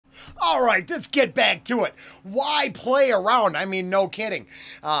All right, let's get back to it. Why play around? I mean, no kidding.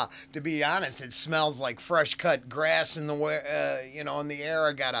 To be honest, it smells like fresh cut grass in the in the air.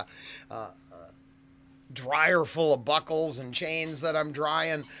 I got a dryer full of buckles and chains that I'm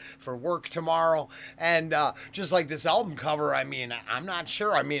drying for work tomorrow. And just like this album cover, I mean, I'm not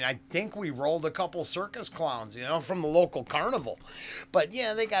sure. I mean, I think we rolled a couple circus clowns, from the local carnival. But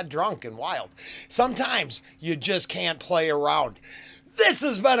yeah, they got drunk and wild. Sometimes you just can't play around. This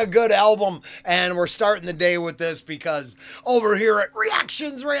has been a good album, and we're starting the day with this because over here at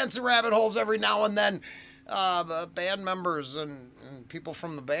Reactions, Rants, and Rabbit Holes, every now and then, band members and people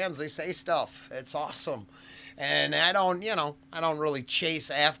from the bands, they say stuff. It's awesome. And I don't really chase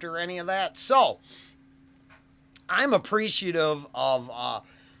after any of that. So I'm appreciative of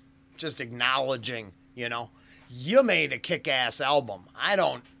just acknowledging, you made a kick-ass album. I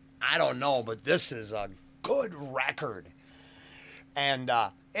don't know, but this is a good record. And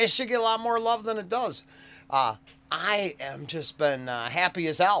it should get a lot more love than it does. I am just been happy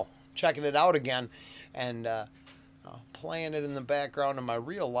as hell checking it out again and playing it in the background of my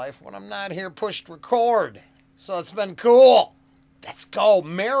real life when I'm not here pushed record. So it's been cool. Let's go.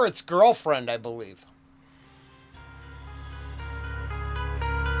 Merritt's Girlfriend, I believe.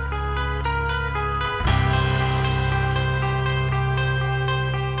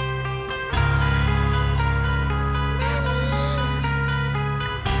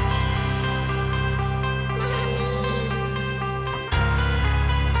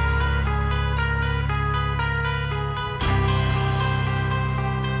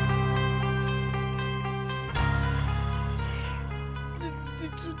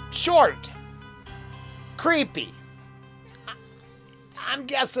 Short. Creepy. I'm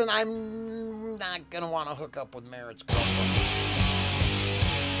guessing I'm not going to want to hook up with Merritt's Girlfriend.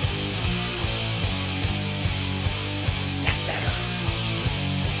 That's better.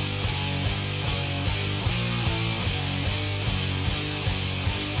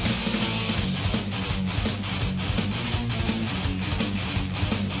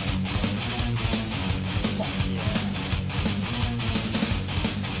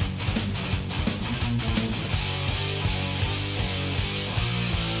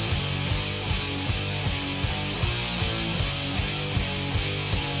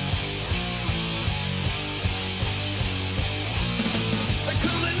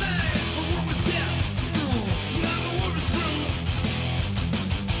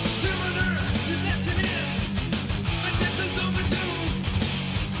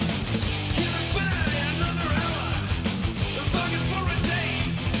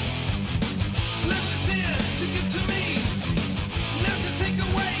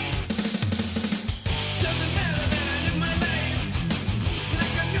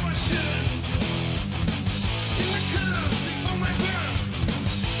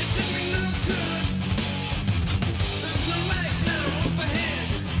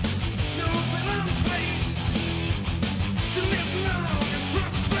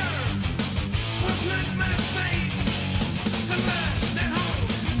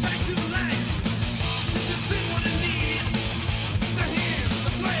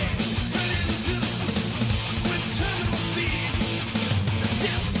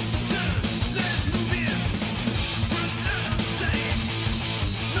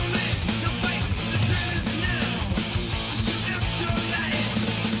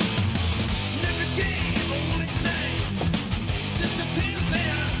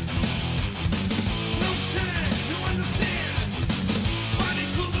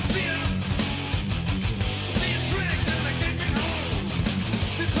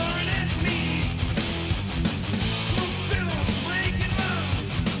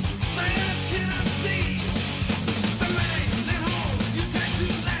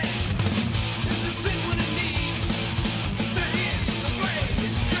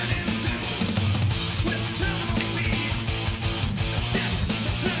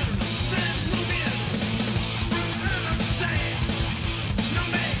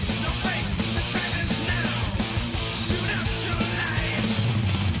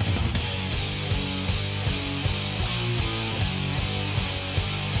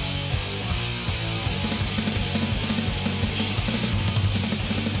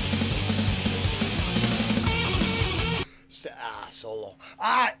 Solo.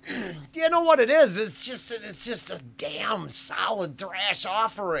 You know what it is? It's just a damn solid thrash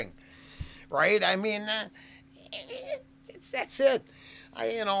offering, right? I mean, that's it.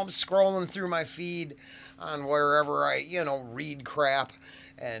 I'm scrolling through my feed on wherever I, read crap,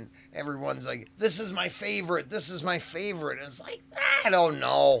 and everyone's like, "This is my favorite. This is my favorite." And it's like, I don't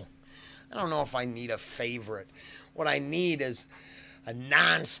know. I don't know if I need a favorite. What I need is a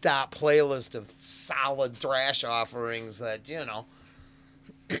non-stop playlist of solid thrash offerings that, you know,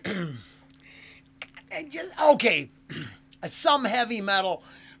 okay, some heavy metal,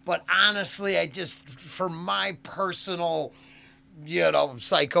 but honestly, I just, for my personal, you know,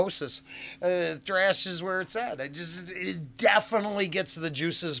 psychosis, thrash is where it's at. It definitely gets the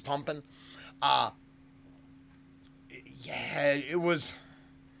juices pumping. Yeah, it was,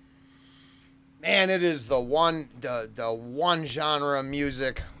 man, it is the one genre of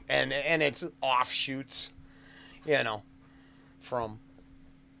music, and its offshoots, you know, from,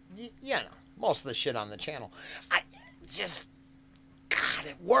 you know, most of the shit on the channel. I just, God,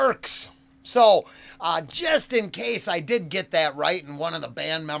 it works. So, just in case I did get that right, and one of the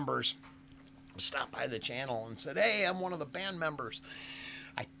band members stopped by the channel and said, hey, I'm one of the band members.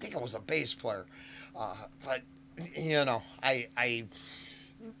 I think it was a bass player. But, you know, I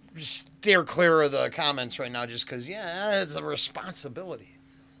steer clear of the comments right now just because, yeah, it's a responsibility.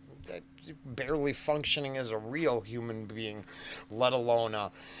 Barely functioning as a real human being, let alone,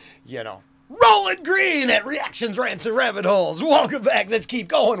 you know, Rolling Green at Reactions, Rants, and Rabbit Holes. Welcome back. Let's keep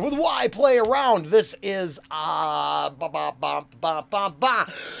going with Why Play Around. This is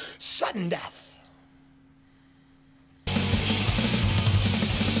Sudden Death.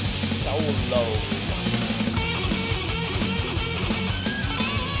 Solo.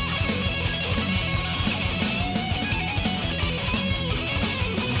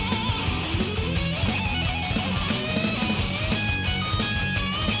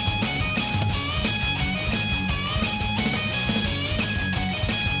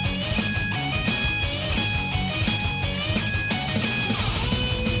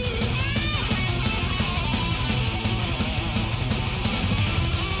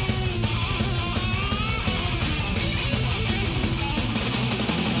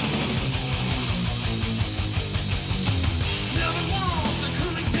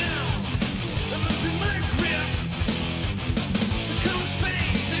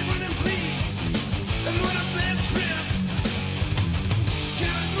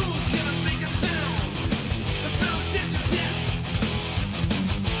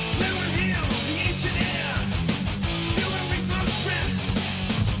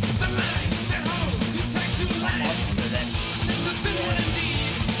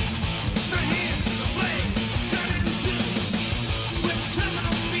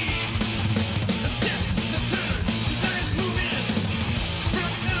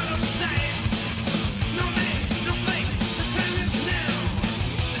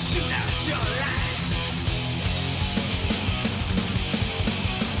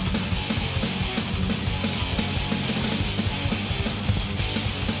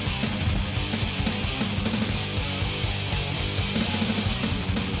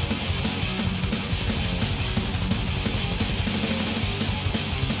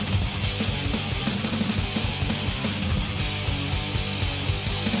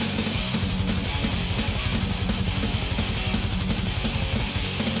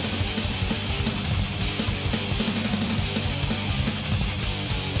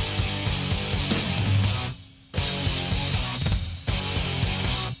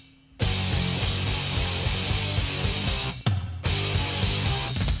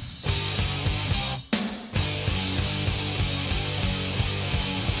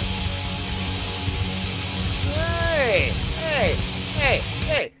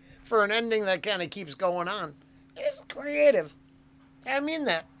 For an ending that kind of keeps going on, it's creative. I mean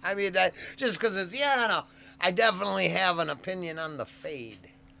that. I mean, just because it's, yeah, I know. I definitely have an opinion on the fade.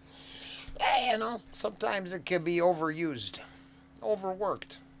 Yeah, you know, sometimes it can be overused,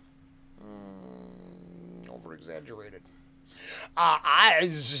 overworked, over-exaggerated.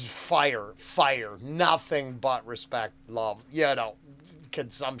 Just fire, nothing but respect, love, you know,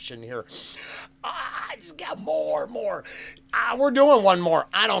 consumption here. I just got more. We're doing one more.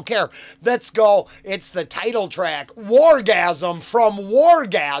 I don't care. Let's go. It's the title track, Wargasm, from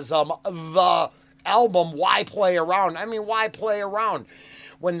Wargasm, the album Why Play Around. I mean, why play around?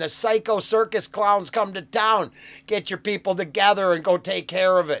 When the psycho circus clowns come to town, get your people together and go take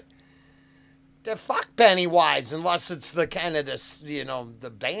care of it. The fuck Pennywise, unless it's the kind of, you know,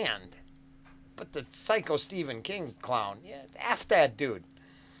 the band. But the psycho Stephen King clown, yeah, F that dude.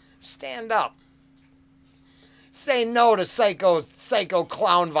 Stand up. Say no to psycho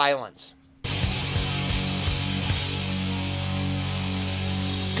clown violence.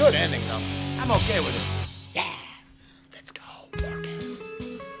 Good ending, though. I'm okay with it. Yeah. Let's go. Wargasm.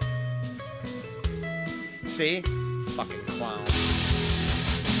 See? Fucking clown.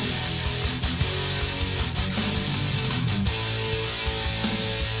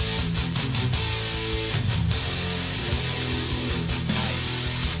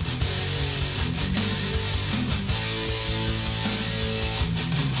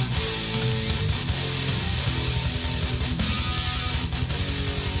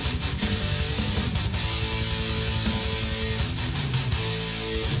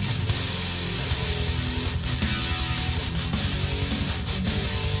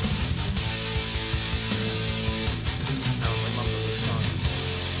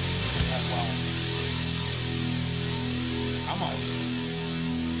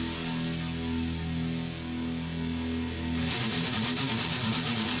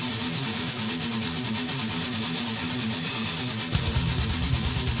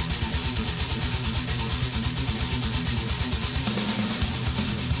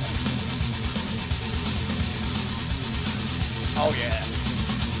 Oh, yeah.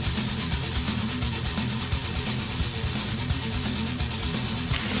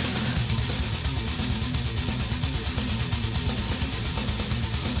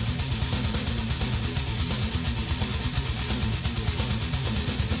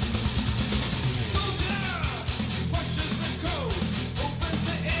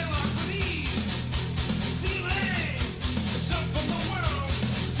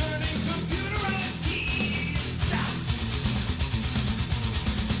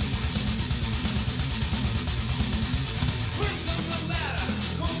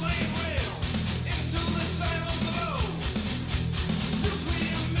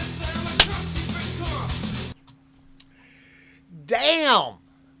 Damn!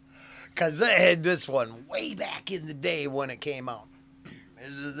 Because they had this one way back in the day when it came out.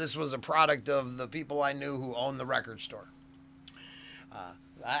 This was a product of the people I knew who owned the record store.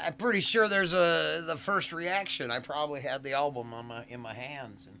 I'm pretty sure there's the first reaction. I probably had the album in my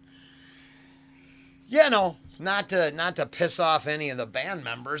hands, and you know, not to piss off any of the band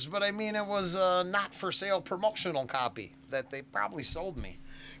members, but I mean, it was a not for sale promotional copy that they probably sold me.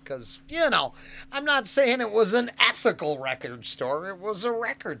 Because, you know, I'm not saying it was an ethical record store. It was a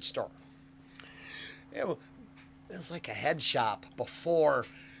record store. It was like a head shop before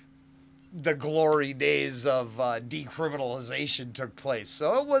the glory days of decriminalization took place.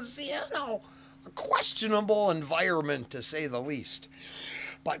 So it was, you know, a questionable environment, to say the least.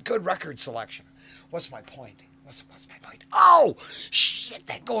 But good record selection. What's my point? What's my point? Oh, shit,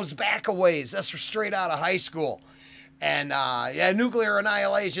 that goes back a ways. That's straight out of high school. And, yeah, Nuclear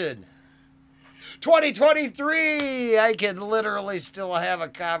Annihilation. 2023, I could literally still have a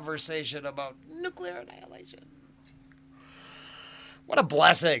conversation about nuclear annihilation. What a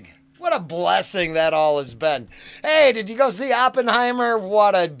blessing. What a blessing that all has been. Hey, did you go see Oppenheimer?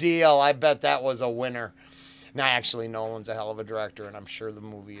 What a deal. I bet that was a winner. Now, actually, Nolan's a hell of a director, and I'm sure the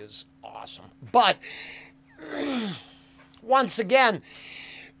movie is awesome. But, once again,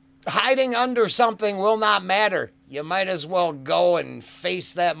 hiding under something will not matter. You might as well go and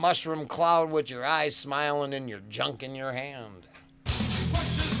face that mushroom cloud with your eyes smiling and your junk in your hand.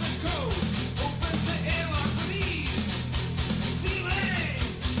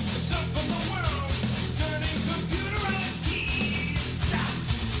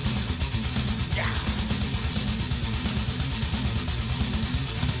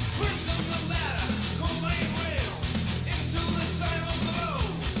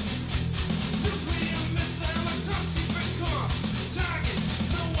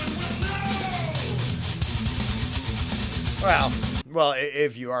 Well,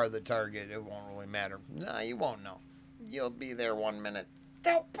 if you are the target, it won't really matter. No, you won't know. You'll be there 1 minute.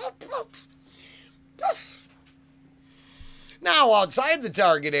 Now, outside the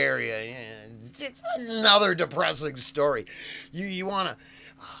target area, it's another depressing story. You want to,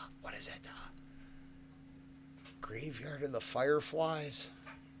 what is it? Graveyard of the Fireflies?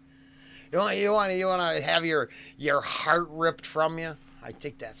 You want to have your heart ripped from you? I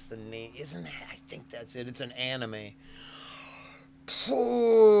think that's the name, isn't it? I think that's it. It's an anime.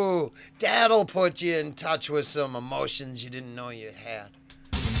 Ooh, that'll put you in touch with some emotions you didn't know you had.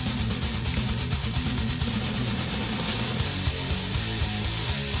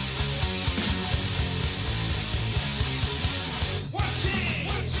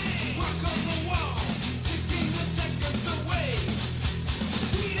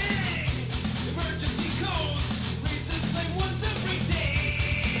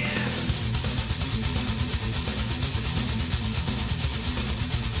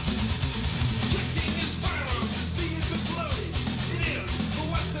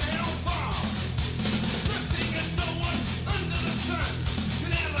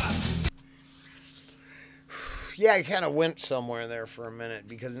 Yeah, I kind of went somewhere there for a minute,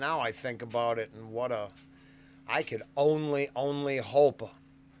 because now I think about it, and I could only hope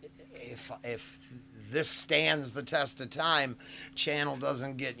if this stands the test of time, channel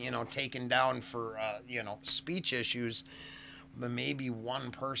doesn't get, taken down for, speech issues, but maybe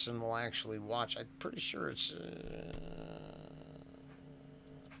one person will actually watch. I'm pretty sure it's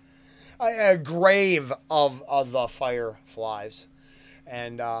a grave of the Fireflies,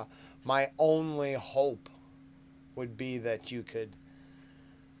 and my only hope would be that you could.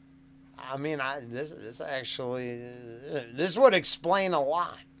 I mean, this would explain a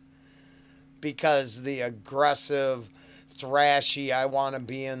lot, because the aggressive, thrashy, I want to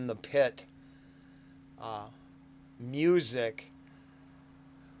be in the pit music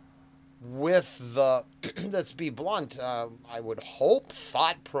with the, let's be blunt, I would hope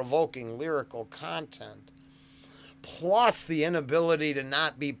thought-provoking lyrical content, plus the inability to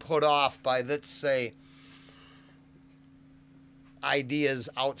not be put off by, let's say, ideas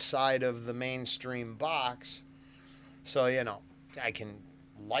outside of the mainstream box. So, you know, I can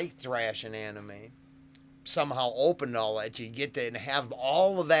like thrash and anime, somehow open all that. You get to and have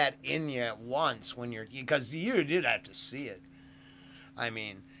all of that in you at once when you're, because you did have to see it. I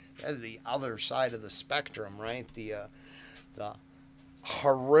mean, that's the other side of the spectrum, right? The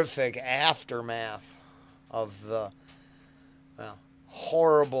horrific aftermath of the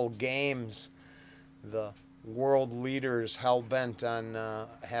horrible games the world leaders hell-bent on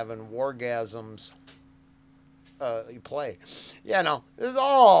having wargasms play. You know, it's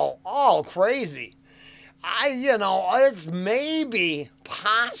all crazy. It's maybe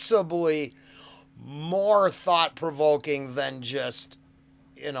possibly more thought-provoking than just,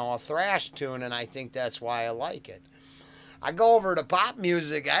 a thrash tune, and I think that's why I like it. I go over to pop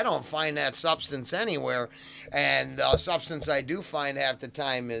music, I don't find that substance anywhere, and the substance I do find half the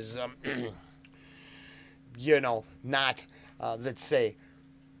time is, not, let's say,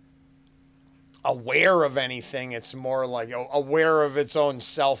 aware of anything. It's more like aware of its own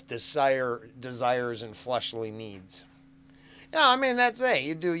desires and fleshly needs. Yeah, I mean, that's it.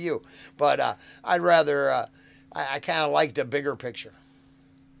 You do you. But I'd rather, I kind of like the bigger picture.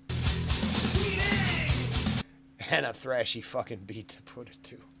 And a thrashy fucking beat to put it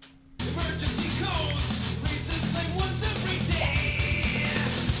to. Emergency codes, read the same ones every day.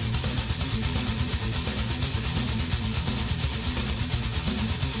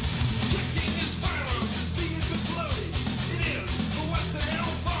 Checking his firearms to see if it's loaded. It is, but what the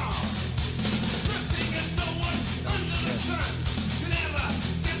hell for? Drifting and no one under the sun could ever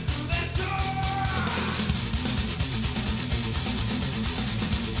get through that door.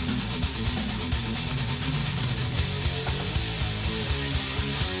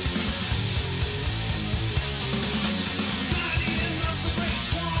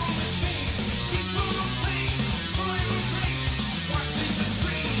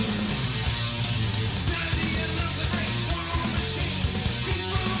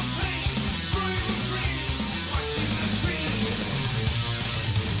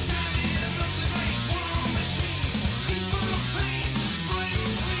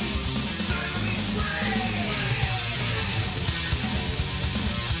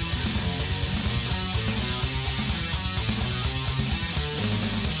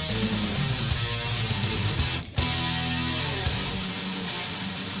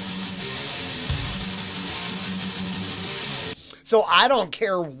 So I don't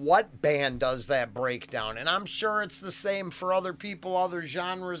care what band does that breakdown, and I'm sure it's the same for other people, other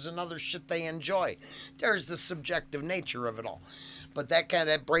genres, and other shit they enjoy. There's the subjective nature of it all. But that kind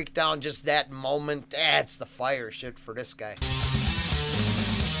of breakdown, just that moment, that's the fire shit for this guy.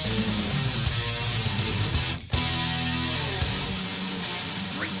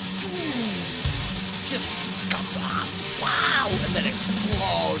 Just come on, wow, and then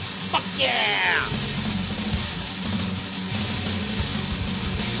explode. Fuck yeah!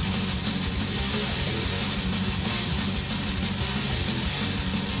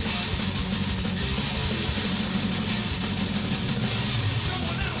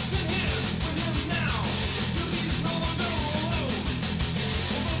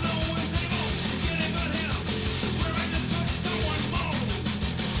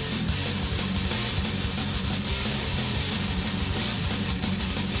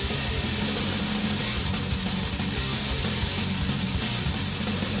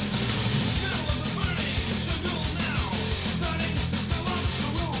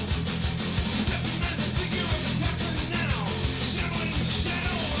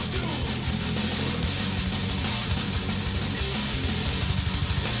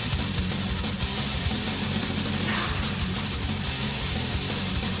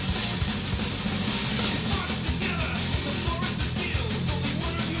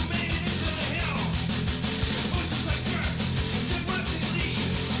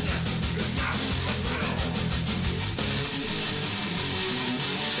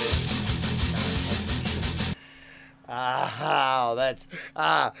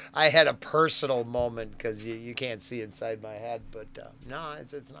 I had a personal moment because you can't see inside my head, but no,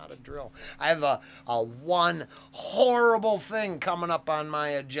 it's not a drill. I have a one horrible thing coming up on my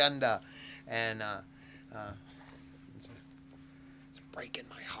agenda, and it's breaking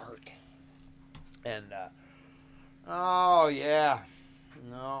my heart. And oh yeah,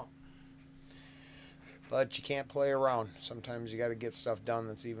 no. But you can't play around. Sometimes you got to get stuff done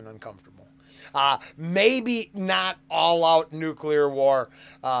that's even uncomfortable. Maybe not all-out nuclear war.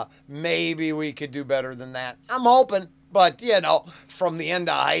 Maybe we could do better than that. I'm hoping, but, from the end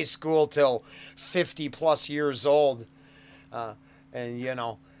of high school till 50-plus years old, and,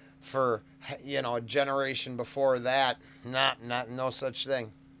 For, a generation before that, no such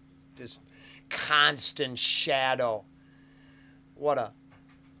thing. Just constant shadow. What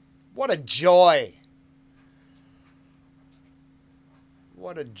a joy.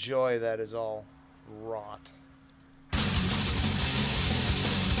 What a joy that is all wrought.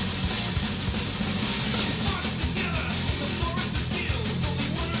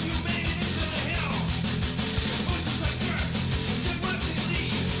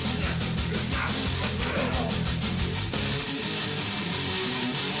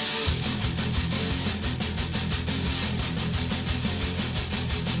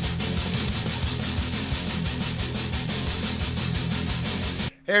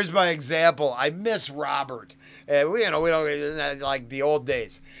 Here's my example. I miss Robert. We don't like the old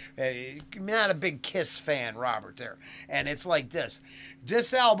days. Not a big Kiss fan, Robert. There, and it's like this.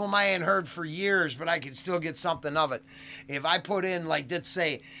 This album I ain't heard for years, but I can still get something of it. If I put in, like, let's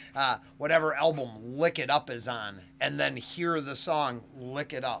say, whatever album "Lick It Up" is on, and then hear the song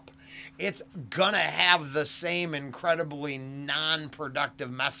 "Lick It Up," it's gonna have the same incredibly non-productive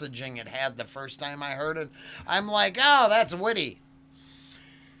messaging it had the first time I heard it. I'm like, oh, that's witty.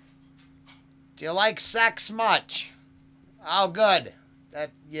 Do you like sex much? Oh, good.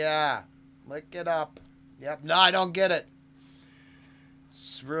 Yeah. Lick it up. Yep. No, I don't get it.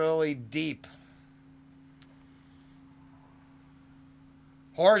 It's really deep.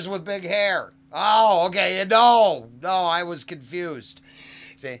 Whores with big hair. Oh, okay. No, I was confused.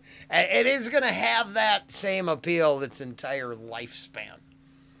 See, it is going to have that same appeal its entire lifespan.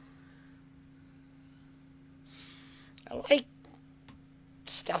 I like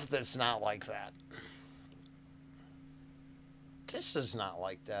stuff that's not like that. This is not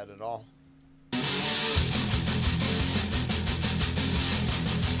like that at all.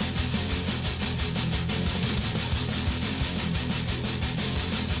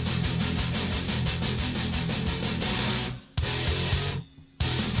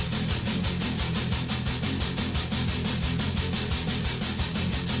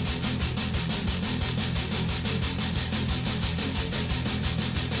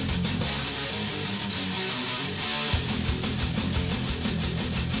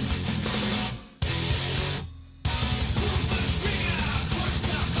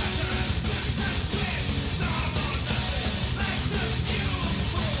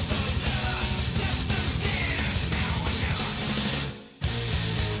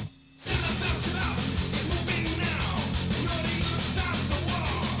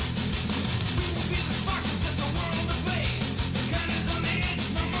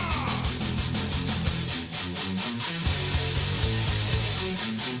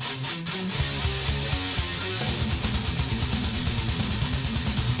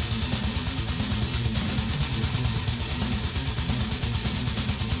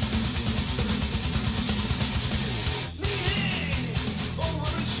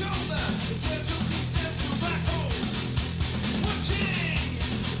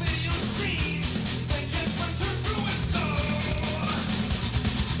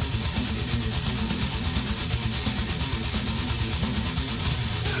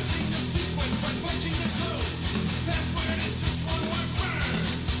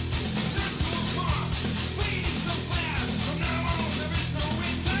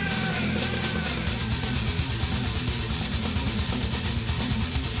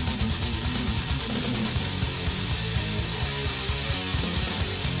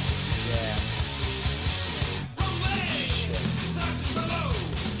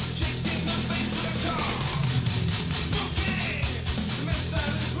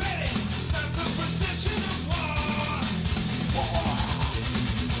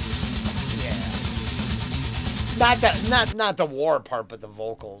 Not the war part, but the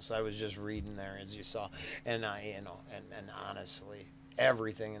vocals. I was just reading there, as you saw, and and honestly,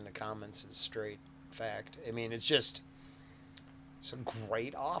 everything in the comments is straight fact. I mean, it's a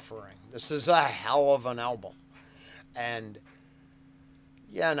great offering. This is a hell of an album, and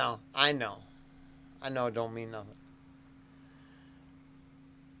I know, it don't mean nothing,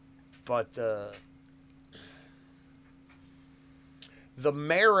 but the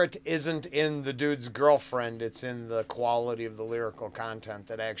merit isn't in the dude's girlfriend. It's in the quality of the lyrical content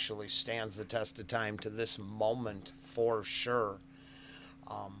that actually stands the test of time to this moment, for sure.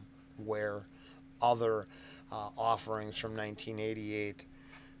 Where other offerings from 1988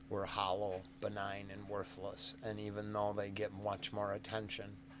 were hollow, benign, and worthless. And even though they get much more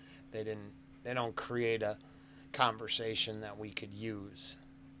attention, they don't create a conversation that we could use.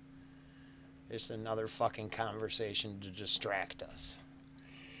 It's another fucking conversation to distract us.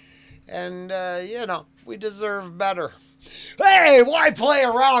 And, we deserve better. Hey, why play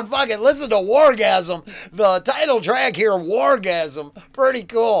around? Fucking listen to Wargasm. The title track here, Wargasm. Pretty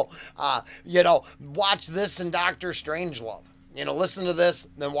cool. You know, watch this and Doctor Strangelove. You know, listen to this,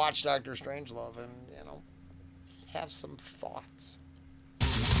 then watch Doctor Strangelove and, you know, have some thoughts.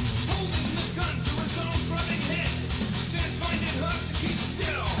 Holding the gun to his own running head, says find it hard to keep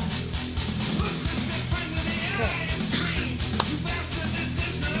still. Looks his big friend in the eye and screams, "You bastard, this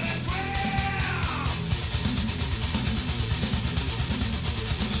is not a drill!"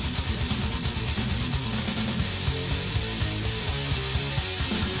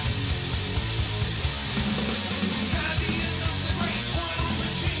 Guardian of the great twirl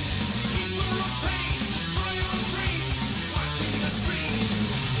machine, keeper of pain, destroyer of dreams, watching the screen.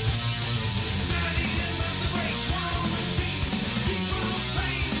 Guardian of the great twirl machine, keeper of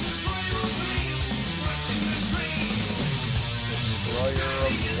pain, destroyer of dreams, watching the screen. Destroyer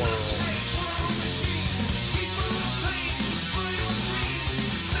of worlds. Twirl machine, keeper of pain, destroyer of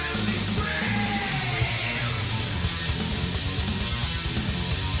dreams, sadly screams.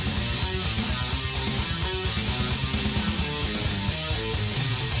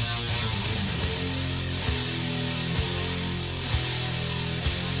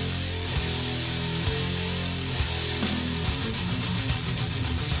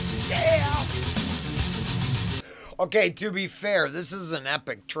 Yeah. Okay, to be fair, this is an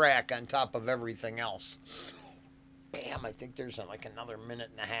epic track on top of everything else. Bam, I think there's like another minute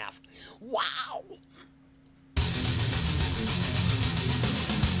and a half. Wow.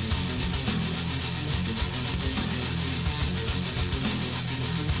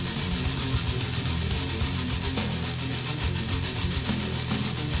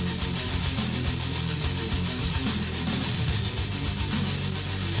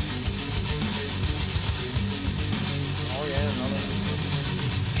 Oh yeah, another one.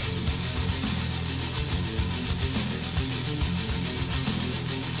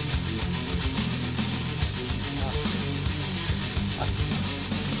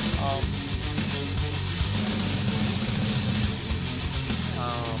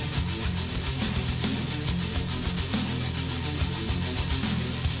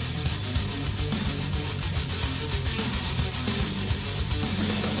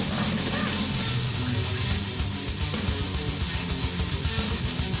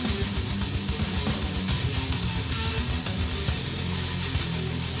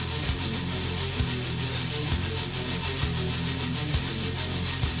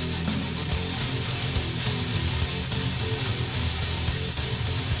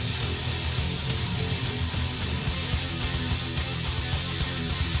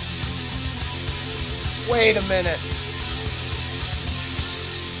 Wait a minute.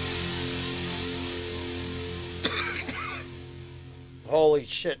 Holy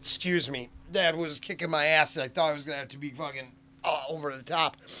shit, excuse me. Dad was kicking my ass and I thought I was going to have to be fucking over the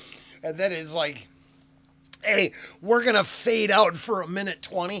top. And then it's like, hey, we're going to fade out for a minute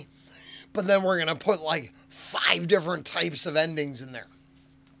 20, but then we're going to put like 5 different types of endings in there.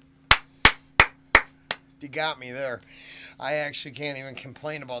 You got me there. I actually can't even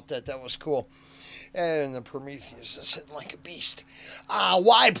complain about that. That was cool. And the Prometheus is sitting like a beast.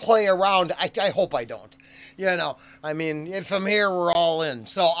 Why play around? I hope I don't. You know, I mean, if I'm here, we're all in.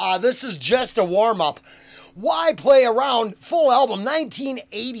 So this is just a warm-up. Why play around? Full album,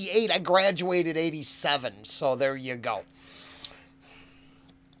 1988. I graduated 87. So there you go.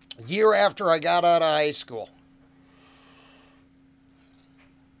 Year after I got out of high school.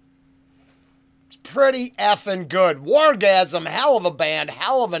 It's pretty effing good. Wargasm, hell of a band,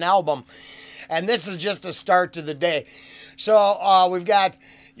 hell of an album. And this is just a start to the day. So we've got,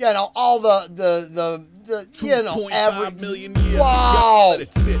 you know, all the you know, every million years. wow, Let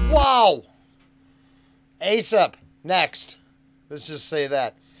it sit. wow. ASAP next. Let's just say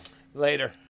that. Later.